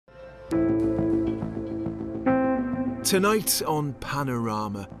Tonight on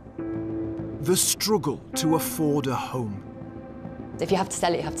Panorama, the struggle to afford a home. If you have to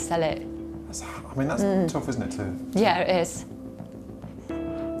sell it, you have to sell it. That's tough, isn't it? Yeah, it is.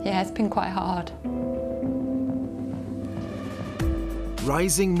 Yeah, it's been quite hard.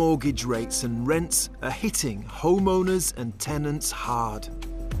 Rising mortgage rates and rents are hitting homeowners and tenants hard.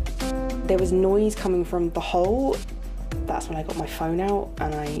 There was noise coming from the hole. That's when I got my phone out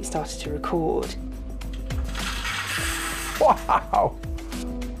and I started to record. Wow!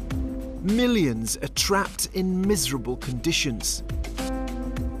 Millions are trapped in miserable conditions.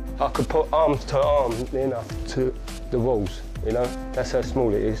 I could put arms to arm enough to the walls, you know? That's how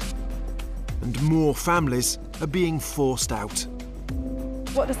small it is. And more families are being forced out.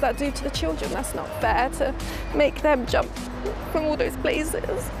 What does that do to the children? That's not fair to make them jump from all those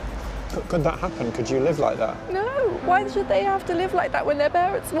places. Could that happen? Could you live like that? No, why should they have to live like that when their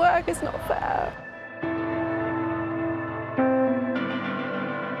parents work? It's not fair.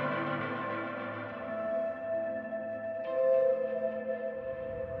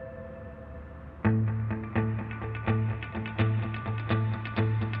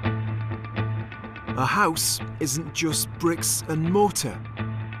 A house isn't just bricks and mortar.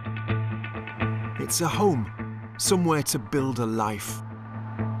 It's a home, somewhere to build a life.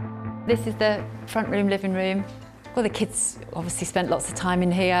 This is the front room, living room. Well, the kids obviously spent lots of time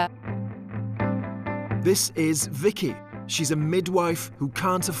in here. This is Vicky. She's a midwife who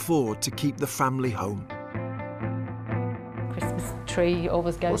can't afford to keep the family home. Christmas tree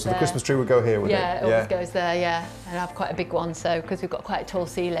always goes So there. the Christmas tree would go here, would it? Yeah, it always goes there, yeah. And I have quite a big one, so, because we've got quite tall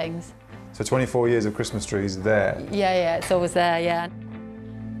ceilings. So 24 years of Christmas trees there. Yeah, it's always there, yeah.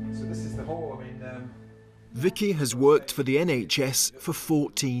 So this is the hall, Vicky has worked for the NHS for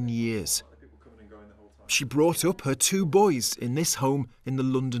 14 years. She brought up her two boys in this home in the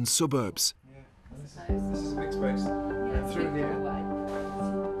London suburbs. This is a big space. Through here.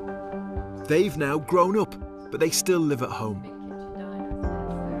 They've now grown up, but they still live at home.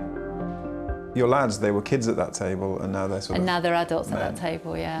 Your lads, they were kids at that table and now they're And now they're adults men. at that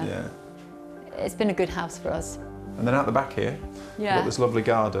table, yeah. Yeah. It's been a good house for us. And then out the back here, we've got this lovely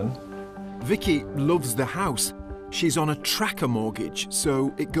garden. Vicky loves the house. She's on a tracker mortgage,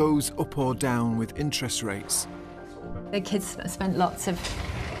 so it goes up or down with interest rates. The kids spent lots of,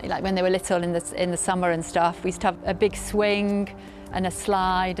 like when they were little in the summer and stuff, we used to have a big swing and a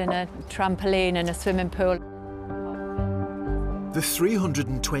slide and a trampoline and a swimming pool. The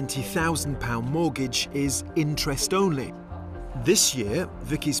 £320,000 mortgage is interest only. This year,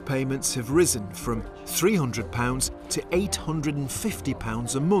 Vicky's payments have risen from £300 to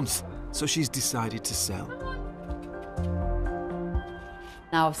 £850 a month, so she's decided to sell.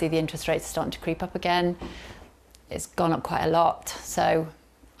 Now obviously the interest rates are starting to creep up again. It's gone up quite a lot, so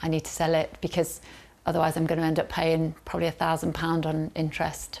I need to sell it because otherwise I'm going to end up paying probably £1,000 on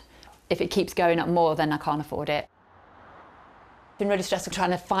interest. If it keeps going up more, then I can't afford it. It's been really stressful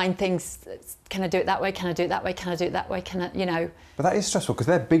trying to find things. Can I do it that way? Can I do it that way? Can I do it that way? Can I, you know? But that is stressful because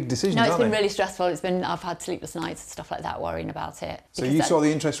they're big decisions, No, it's aren't been they? really stressful. I've had sleepless nights and stuff like that worrying about it. So you saw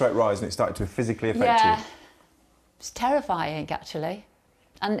the interest rate rise and it started to physically affect Yeah, you? it's terrifying actually.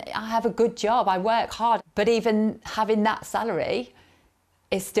 And I have a good job, I work hard, but even having that salary,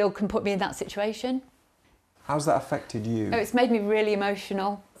 it still can put me in that situation. How's that affected you? Oh, it's made me really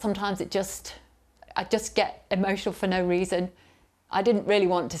emotional. Sometimes I just get emotional for no reason. I didn't really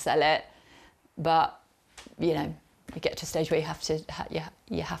want to sell it, but you know, you get to a stage where you have to, if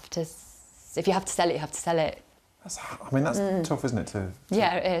you have to sell it, you have to sell it. That's tough, isn't it?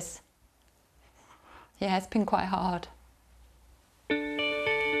 Yeah, it is. Yeah, it's been quite hard.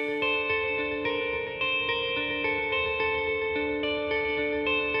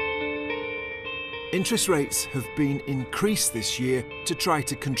 Interest rates have been increased this year to try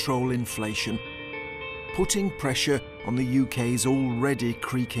to control inflation, putting pressure on the UK's already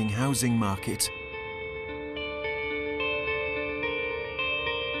creaking housing market.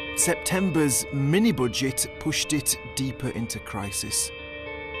 September's mini-budget pushed it deeper into crisis.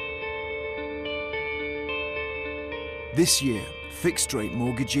 This year, fixed-rate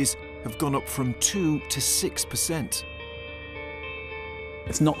mortgages have gone up from 2% to 6%.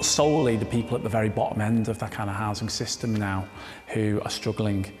 It's not solely the people at the very bottom end of that kind of housing system now who are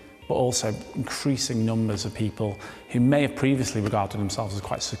struggling, but also increasing numbers of people who may have previously regarded themselves as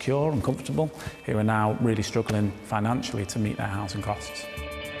quite secure and comfortable, who are now really struggling financially to meet their housing costs.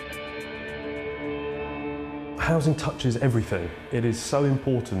 Housing touches everything. It is so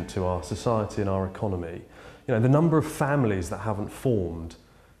important to our society and our economy. You know, the number of families that haven't formed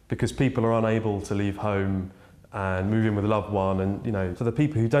because people are unable to leave home and move in with a loved one. And, you know, for the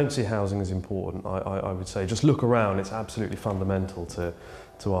people who don't see housing as important, I would say just look around. It's absolutely fundamental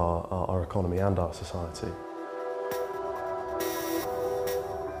to our economy and our society.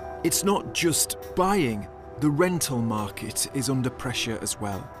 It's not just buying. The rental market is under pressure as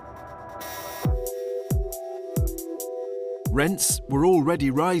well. Rents were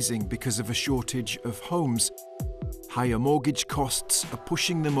already rising because of a shortage of homes. Higher mortgage costs are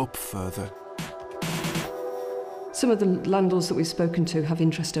pushing them up further. Some of the landlords that we've spoken to have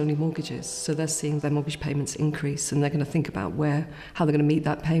interest-only mortgages, so they're seeing their mortgage payments increase, and they're going to think about how they're going to meet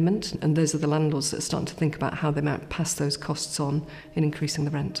that payment. And those are the landlords that are starting to think about how they might pass those costs on in increasing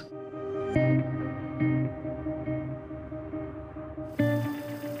the rent.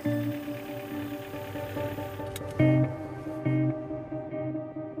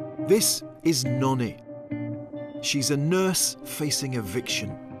 This is Nonny. She's a nurse facing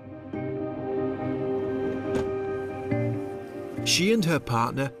eviction. She and her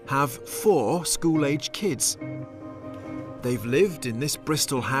partner have 4 school-age kids. They've lived in this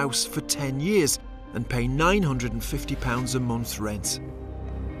Bristol house for 10 years and pay £950 a month rent.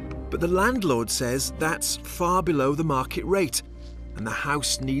 But the landlord says that's far below the market rate and the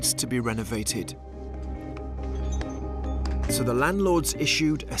house needs to be renovated. So the landlord's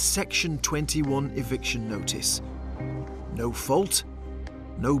issued a Section 21 eviction notice. No fault,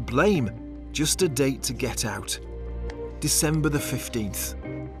 no blame, just a date to get out. December the 15th.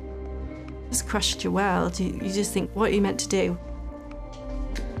 It's crushed your world. You just think, what are you meant to do?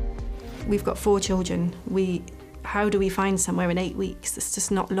 We've got 4 children. How do we find somewhere in 8 weeks? It's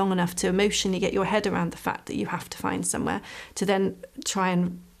just not long enough to emotionally get your head around the fact that you have to find somewhere, to then try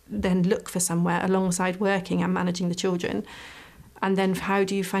and then look for somewhere alongside working and managing the children. And then how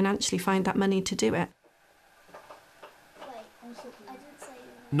do you financially find that money to do it?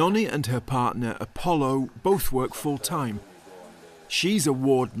 Nonny and her partner Apollo both work full-time. She's a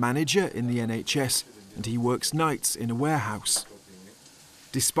ward manager in the NHS and he works nights in a warehouse.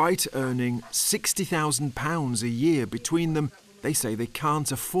 Despite earning £60,000 a year between them, they say they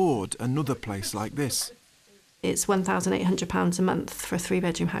can't afford another place like this. It's £1,800 a month for a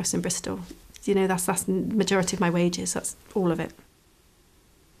 3-bedroom house in Bristol. You know, that's the majority of my wages, that's all of it.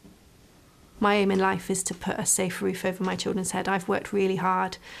 My aim in life is to put a safe roof over my children's head. I've worked really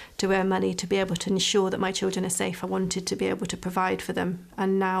hard to earn money to be able to ensure that my children are safe. I wanted to be able to provide for them.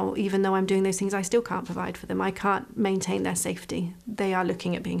 And now, even though I'm doing those things, I still can't provide for them. I can't maintain their safety. They are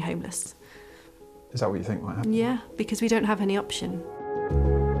looking at being homeless. Is that what you think might happen? Yeah, because we don't have any option.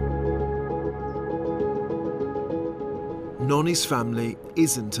 Nonny's family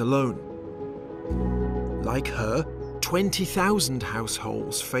isn't alone. Like her, 20,000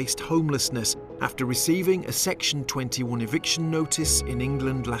 households faced homelessness after receiving a Section 21 eviction notice in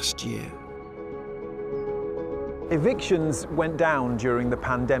England last year. Evictions went down during the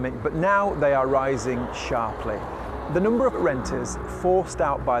pandemic, but now they are rising sharply. The number of renters forced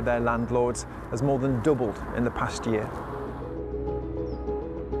out by their landlords has more than doubled in the past year.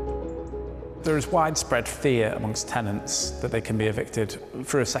 There is widespread fear amongst tenants that they can be evicted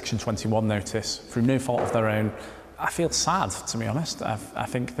through a Section 21 notice through no fault of their own. I feel sad, to be honest. I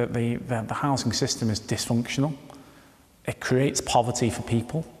think that the housing system is dysfunctional. It creates poverty for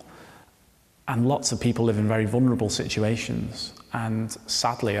people, and lots of people live in very vulnerable situations. And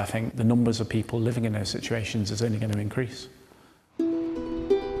sadly, I think the numbers of people living in those situations is only going to increase.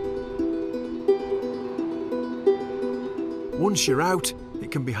 Once you're out,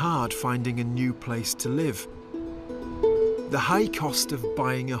 it can be hard finding a new place to live. The high cost of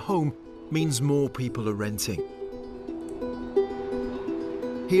buying a home means more people are renting.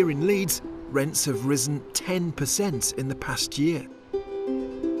 Here in Leeds, rents have risen 10% in the past year.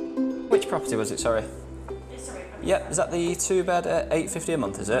 Which property was it, sorry? Yep, is that the 2-bed at £850 a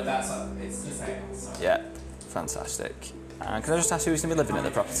month, is it? It's the same. Yeah, fantastic. And can I just ask who's going to be living in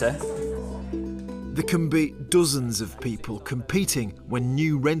the property? There can be dozens of people competing when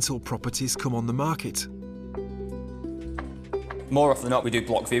new rental properties come on the market. More often than not, we do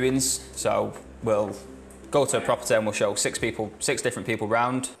block viewings, so we'll go to a property and we'll show 6 different people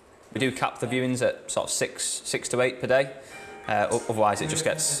round. We do cap the viewings at sort of 6 to 8 per day. Otherwise, it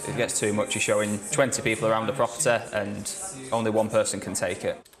gets too much. You're showing 20 people around the property and only one person can take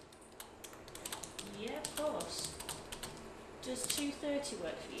it. Yeah, of course. Does 2:30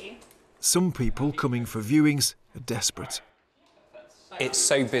 work for you? Some people coming for viewings are desperate. It's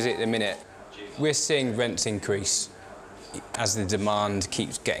so busy at the minute. We're seeing rents increase. As the demand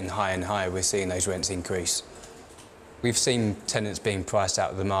keeps getting higher and higher, we're seeing those rents increase. We've seen tenants being priced out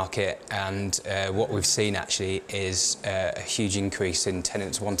of the market, and what we've seen actually is a huge increase in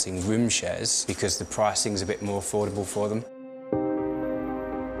tenants wanting room shares because the pricing is a bit more affordable for them.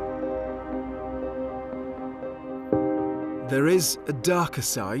 There is a darker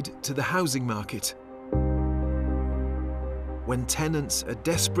side to the housing market. When tenants are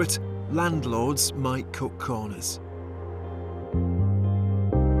desperate, landlords might cut corners.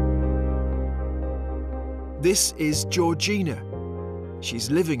 This is Georgina. She's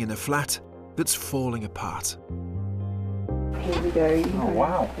living in a flat that's falling apart. Here we go. Oh,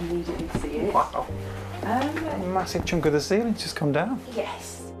 wow. Immediately see it. Wow. A massive chunk of the ceiling's just come down.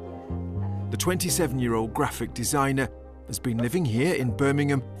 Yes. The 27-year-old graphic designer has been living here in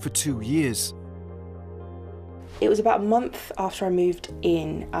Birmingham for 2 years. It was about a month after I moved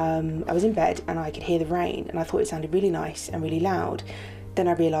in. I was in bed and I could hear the rain, and I thought it sounded really nice and really loud. Then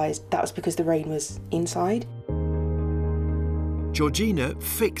I realised that was because the rain was inside. Georgina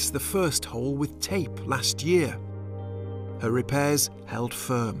fixed the first hole with tape last year. Her repairs held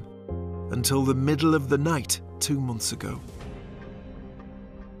firm until the middle of the night 2 months ago.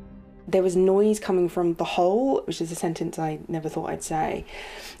 There was noise coming from the hole, which is a sentence I never thought I'd say.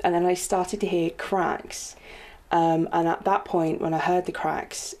 And then I started to hear cracks. And at that point, when I heard the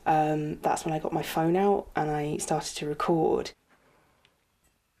cracks, that's when I got my phone out and I started to record.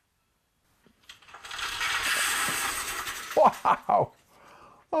 Wow!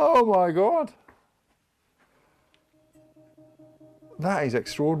 Oh my God! That is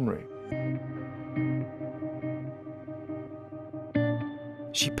extraordinary.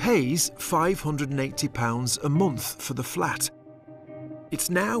 She pays £580 a month for the flat.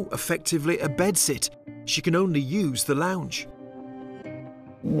 It's now effectively a bedsit. She can only use the lounge.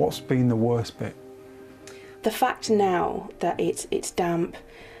 What's been the worst bit? The fact now that it's damp,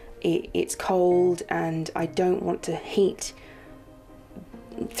 it's cold, and I don't want to heat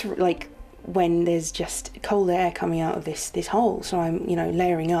like when there's just cold air coming out of this hole. So I'm,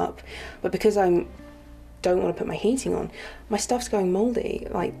 layering up. But because I don't want to put my heating on, my stuff's going mouldy.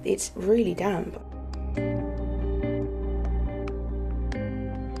 Like, it's really damp.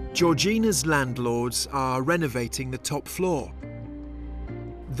 Georgina's landlords are renovating the top floor.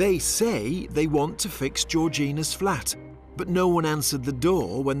 They say they want to fix Georgina's flat, but no one answered the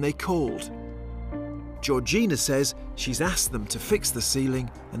door when they called. Georgina says she's asked them to fix the ceiling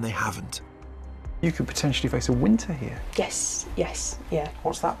and they haven't. You could potentially face a winter here. Yes, yeah.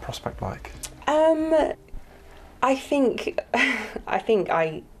 What's that prospect like? I think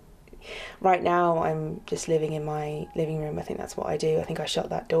right now I'm just living in my living room. I think that's what I do. I think I shut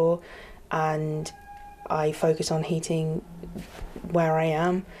that door and I focus on heating where I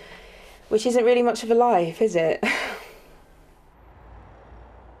am, which isn't really much of a life, is it?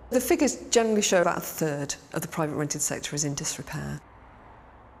 The figures generally show about a third of the private rented sector is in disrepair.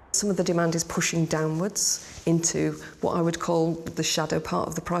 Some of the demand is pushing downwards into what I would call the shadow part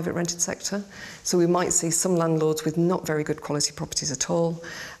of the private rented sector. So we might see some landlords with not very good quality properties at all,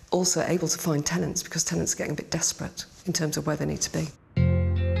 also able to find tenants because tenants are getting a bit desperate in terms of where they need to be.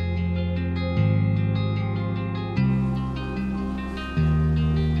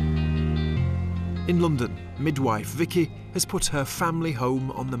 In London, midwife Vicky has put her family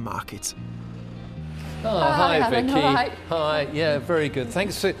home on the market. Oh, hi Vicky. Right. Hi, yeah, very good.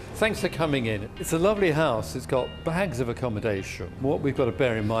 Thanks for coming in. It's a lovely house. It's got bags of accommodation. What we've got to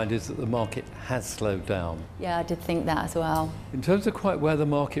bear in mind is that the market has slowed down. Yeah, I did think that as well. In terms of quite where the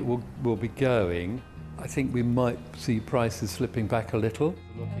market will be going, I think we might see prices slipping back a little.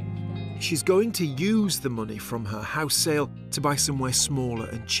 She's going to use the money from her house sale to buy somewhere smaller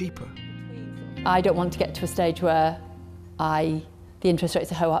and cheaper. I don't want to get to a stage where the interest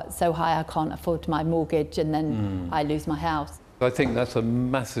rates are so high I can't afford my mortgage and then I lose my house. I think that's a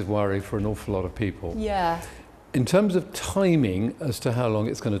massive worry for an awful lot of people. Yeah. In terms of timing as to how long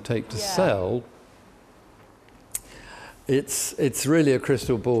it's going to take to sell, it's really a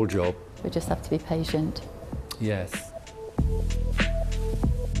crystal ball job. We just have to be patient. Yes.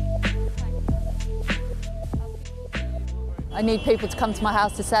 I need people to come to my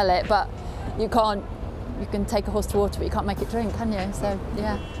house to sell it, but you can take a horse to water, but you can't make it drink, can you? So,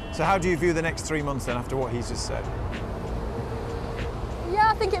 yeah. So how do you view the next 3 months then, after what he's just said? Yeah,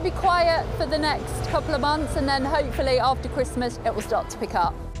 I think it'll be quiet for the next couple of months, and then hopefully after Christmas it will start to pick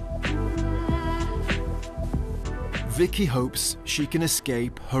up. Vicky hopes she can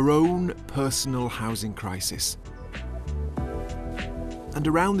escape her own personal housing crisis. And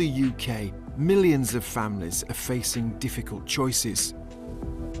around the UK, millions of families are facing difficult choices.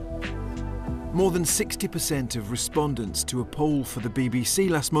 More than 60% of respondents to a poll for the BBC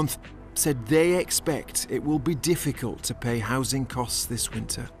last month said they expect it will be difficult to pay housing costs this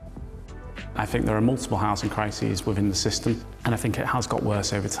winter. I think there are multiple housing crises within the system, and I think it has got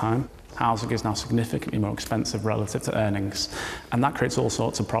worse over time. Housing is now significantly more expensive relative to earnings, and that creates all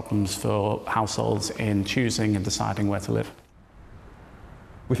sorts of problems for households in choosing and deciding where to live.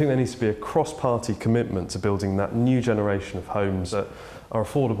 We think there needs to be a cross-party commitment to building that new generation of homes that are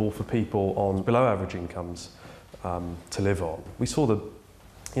affordable for people on below-average incomes to live on. We saw the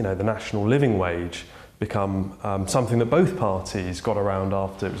national living wage become something that both parties got around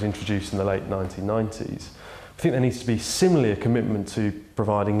after it was introduced in the late 1990s. I think there needs to be similarly a commitment to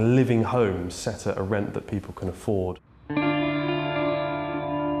providing living homes set at a rent that people can afford.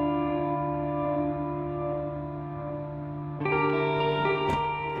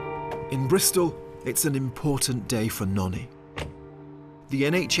 In Bristol, it's an important day for Nonny. The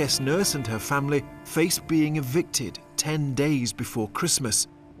NHS nurse and her family face being evicted 10 days before Christmas.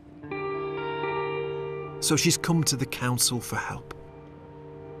 So she's come to the council for help.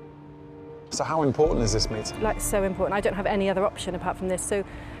 So how important is this meeting? Like, so important. I don't have any other option apart from this, so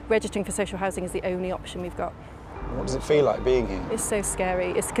registering for social housing is the only option we've got. What does it feel like being here? It's so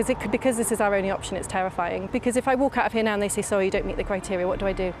scary. It's because this is our only option, it's terrifying. Because if I walk out of here now and they say, sorry, you don't meet the criteria, what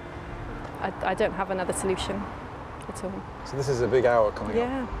do? I don't have another solution at all. So this is a big hour coming up.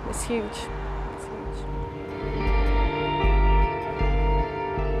 Yeah, it's huge. It's huge.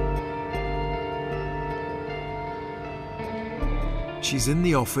 She's in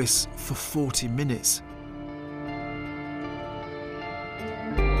the office for 40 minutes.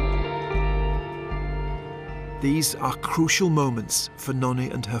 These are crucial moments for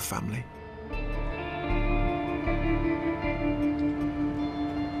Nonny and her family.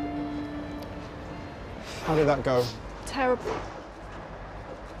 How did that go? Terrible.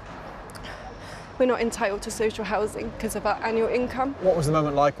 We're not entitled to social housing because of our annual income. What was the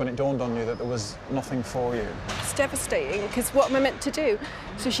moment like when it dawned on you that there was nothing for you? It's devastating, because what am I meant to do?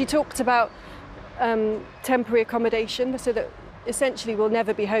 So she talked about temporary accommodation, so that essentially we'll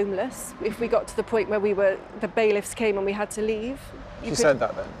never be homeless if we got to the point where the bailiffs came and we had to leave. She said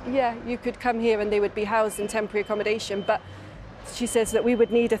that then? Yeah, you could come here and they would be housed in temporary accommodation, but she says that we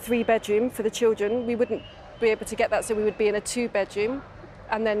would need a 3-bedroom for the children. We wouldn't be able to get that, so we would be in a 2-bedroom,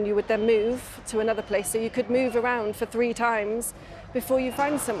 and then you would then move to another place. So you could move around for 3 times before you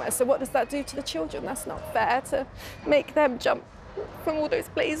find somewhere. So what does that do to the children? That's not fair to make them jump from all those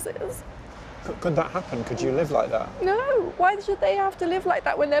places. Could that happen? Could you live like that? No, why should they have to live like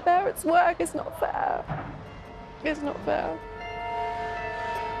that when their parents work? It's not fair. It's not fair.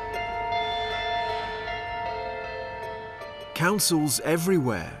 Councils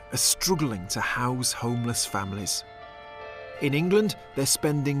everywhere are struggling to house homeless families. In England, they're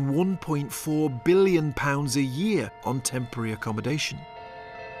spending £1.4 billion a year on temporary accommodation.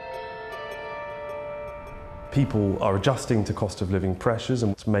 People are adjusting to cost of living pressures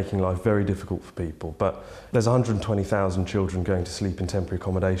and it's making life very difficult for people. But there's 120,000 children going to sleep in temporary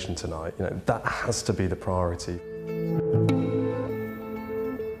accommodation tonight. That has to be the priority.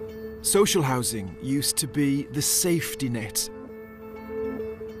 Social housing used to be the safety net.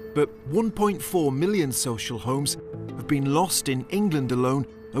 But 1.4 million social homes have been lost in England alone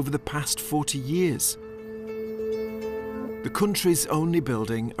over the past 40 years. The country's only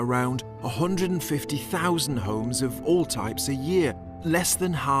building around 150,000 homes of all types a year, less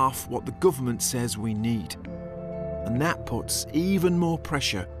than half what the government says we need. And that puts even more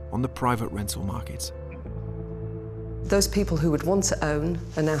pressure on the private rental market. Those people who would want to own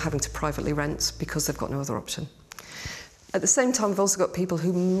are now having to privately rent because they've got no other option. At the same time, we've also got people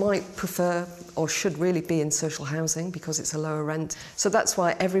who might prefer or should really be in social housing because it's a lower rent. So that's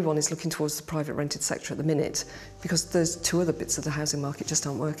why everyone is looking towards the private rented sector at the minute, because those 2 other bits of the housing market just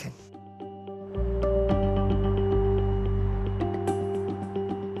aren't working.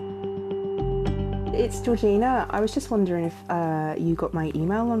 It's Georgina. I was just wondering if you got my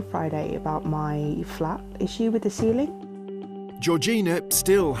email on Friday about my flat issue with the ceiling. Georgina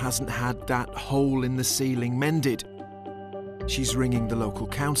still hasn't had that hole in the ceiling mended. She's ringing the local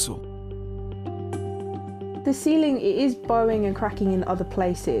council. The ceiling, it is bowing and cracking in other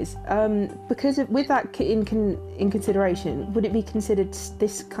places. With that in consideration, would it be considered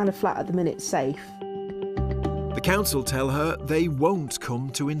this kind of flat at the minute safe? The council tell her they won't come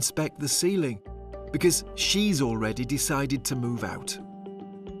to inspect the ceiling because she's already decided to move out.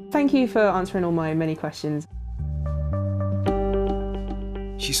 Thank you for answering all my many questions.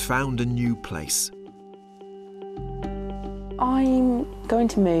 She's found a new place. I'm going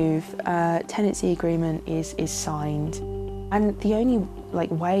to move. Tenancy agreement is signed, and the only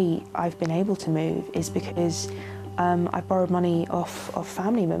way I've been able to move is because I borrowed money off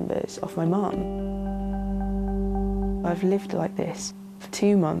family members, off my mum. I've lived like this for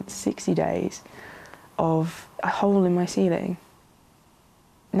 2 months, 60 days, of a hole in my ceiling.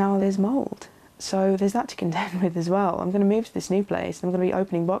 Now there's mould, so there's that to contend with as well. I'm going to move to this new place, I'm going to be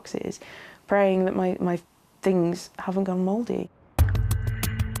opening boxes, praying that my things haven't gone mouldy.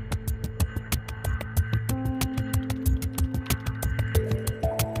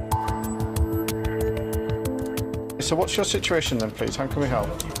 So what's your situation then, please? How can we help?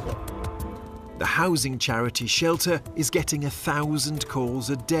 The housing charity Shelter is getting 1,000 calls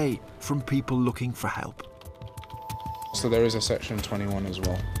a day from people looking for help. So there is a section 21 as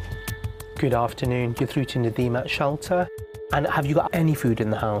well. Good afternoon, you're through to Nadeem at Shelter. And have you got any food in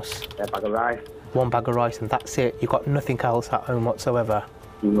the house? A bag of rice. 1 bag of rice and that's it? You've got nothing else at home whatsoever?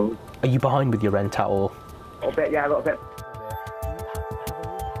 No. Are you behind with your rent at all? A little bit, yeah, a little bit.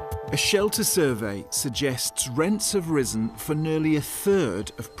 A Shelter survey suggests rents have risen for nearly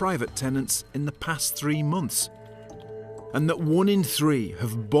 1/3 of private tenants in the past 3 months, and that 1 in 3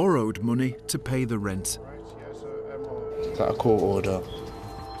 have borrowed money to pay the rent. Is that a court order?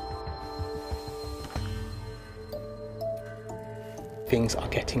 Things are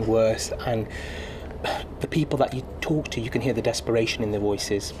getting worse, and the people that you talk to, you can hear the desperation in their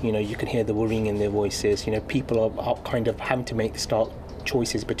voices. You know, you can hear the worrying in their voices. You know, people are kind of having to make the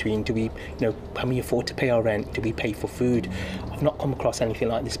choices between, do we, you know, can we afford to pay our rent? Do we pay for food? I've not come across anything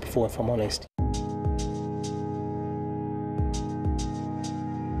like this before, if I'm honest.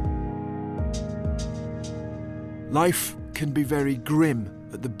 Life can be very grim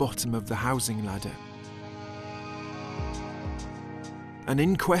at the bottom of the housing ladder. An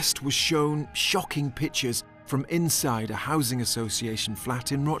inquest was shown shocking pictures from inside a housing association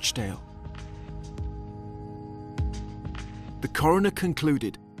flat in Rochdale. The coroner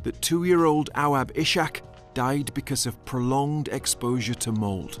concluded that 2-year-old Awab Ishak died because of prolonged exposure to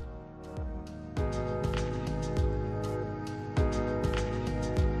mould.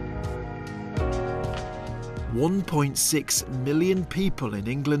 $1.6 million people in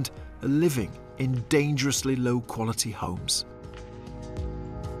England are living in dangerously low-quality homes.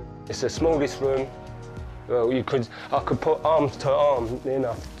 It's the smallest room. Well, I could put arms to arm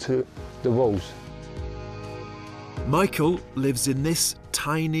enough to the walls. Michael lives in this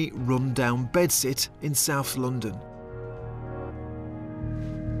tiny, run-down bedsit in South London.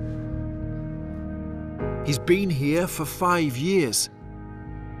 He's been here for 5 years.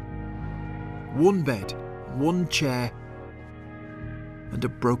 1 bed, 1 chair, and a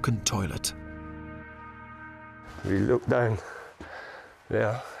broken toilet. We look down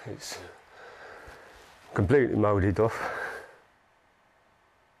there, it's completely moulded off.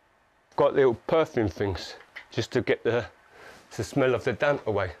 Got little perfume things just to get the smell of the damp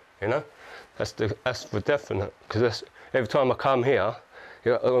away, you know? That's for definite, because every time I come here,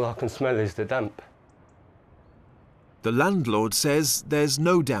 all I can smell is the damp. The landlord says there's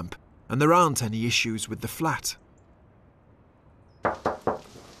no damp and there aren't any issues with the flat.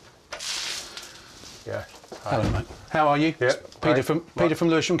 Yeah. Hello, mate. How are you? Yeah. Peter from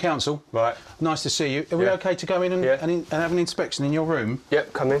Lewisham Council. Right. Nice to see you. Are we okay to go in and have an inspection in your room?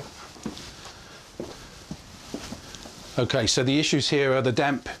 Yep, come in. Okay, so the issues here are the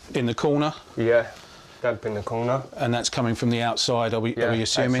damp in the corner. Yeah, damp in the corner. And that's coming from the outside, are we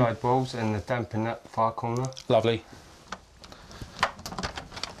assuming? Outside walls and the damp in that far corner. Lovely.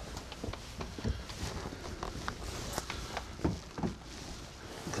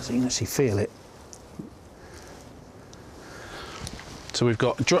 Because you can actually feel it. So we've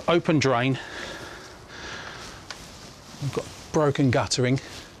got open drain. We've got broken guttering.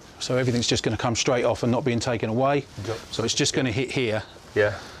 So everything's just going to come straight off and not being taken away. Yep. So it's just going to hit here.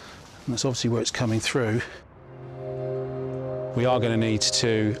 Yeah. And that's obviously where it's coming through. We are going to need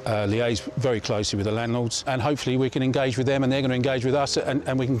to liaise very closely with the landlords, and hopefully we can engage with them and they're going to engage with us,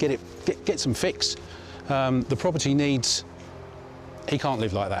 and we can get some fix. The property needs... He can't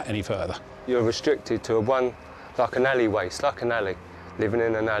live like that any further. You're restricted to like an alleyway. It's like an alley, living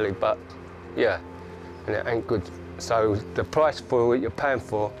in an alley, but yeah, and it ain't good. So the price for what you're paying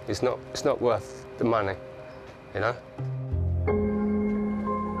for is not worth the money, you know?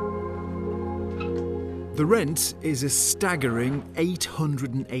 The rent is a staggering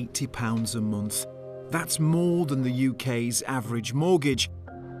 £880 a month. That's more than the UK's average mortgage.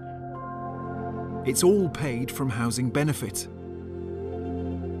 It's all paid from housing benefit.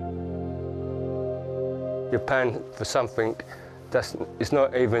 You're paying for something it's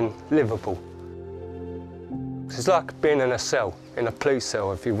not even livable. It's like being in a cell, in a police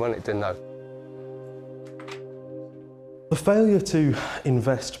cell, if you wanted to know. The failure to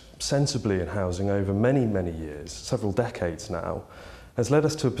invest sensibly in housing over many, many years, several decades now, has led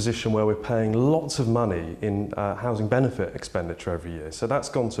us to a position where we're paying lots of money in housing benefit expenditure every year. So that's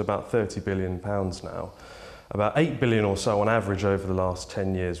gone to about £30 billion now. About 8 billion or so on average over the last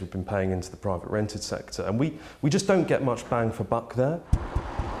 10 years we've been paying into the private rented sector, and we just don't get much bang for buck there.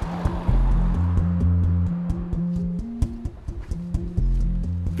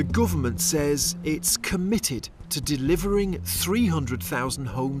 The government says it's committed to delivering 300,000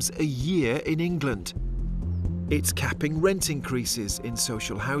 homes a year in England. It's capping rent increases in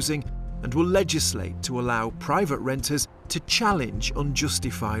social housing and will legislate to allow private renters to challenge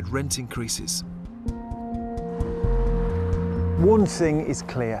unjustified rent increases. One thing is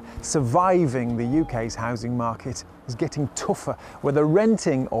clear, surviving the UK's housing market is getting tougher. Whether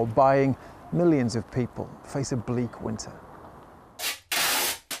renting or buying, millions of people face a bleak winter.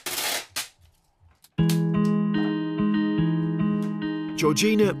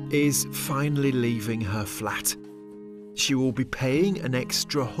 Georgina is finally leaving her flat. She will be paying an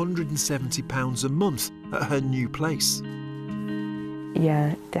extra £170 a month at her new place.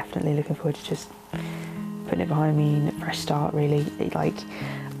 Yeah, definitely looking forward to just putting it behind me and a fresh start, really. Like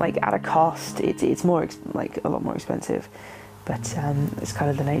at a cost, it's more like a lot more expensive, but it's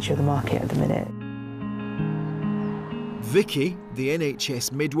kind of the nature of the market at the minute. Vicky, the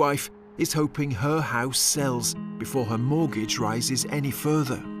NHS midwife, is hoping her house sells before her mortgage rises any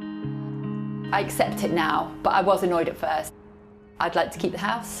further. I accept it now, but I was annoyed at first. I'd like to keep the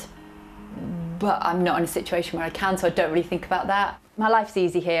house, but I'm not in a situation where I can, so I don't really think about that. My life's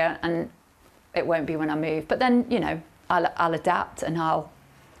easy here, and it won't be when I move. But then, you know, I'll adapt, and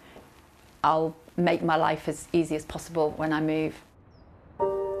I'll make my life as easy as possible when I move.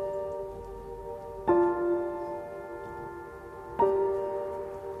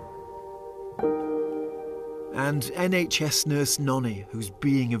 And NHS nurse Nonny, who's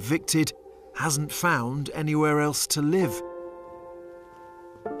being evicted, hasn't found anywhere else to live.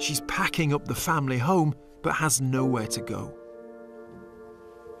 She's packing up the family home, but has nowhere to go.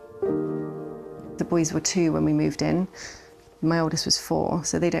 The boys were 2 when we moved in. My oldest was 4,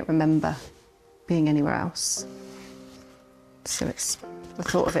 so they don't remember being anywhere else. So the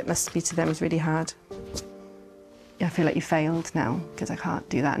thought of it must be to them is really hard. I feel like you failed now, because I can't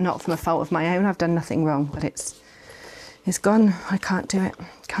do that. Not from a fault of my own, I've done nothing wrong, but it's gone. I can't do it.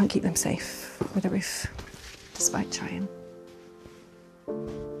 Can't keep them safe with a roof, despite trying.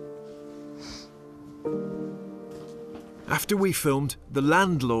 After we filmed, the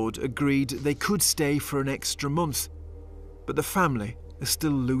landlord agreed they could stay for an extra month, but the family are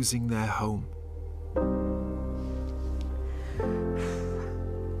still losing their home.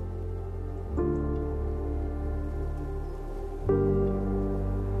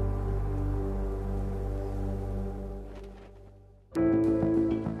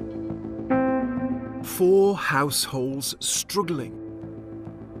 Four households struggling.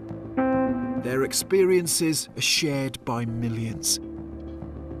 Their experiences are shared by millions.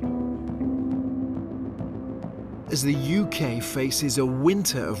 As the UK faces a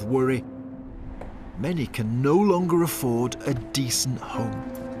winter of worry, many can no longer afford a decent home.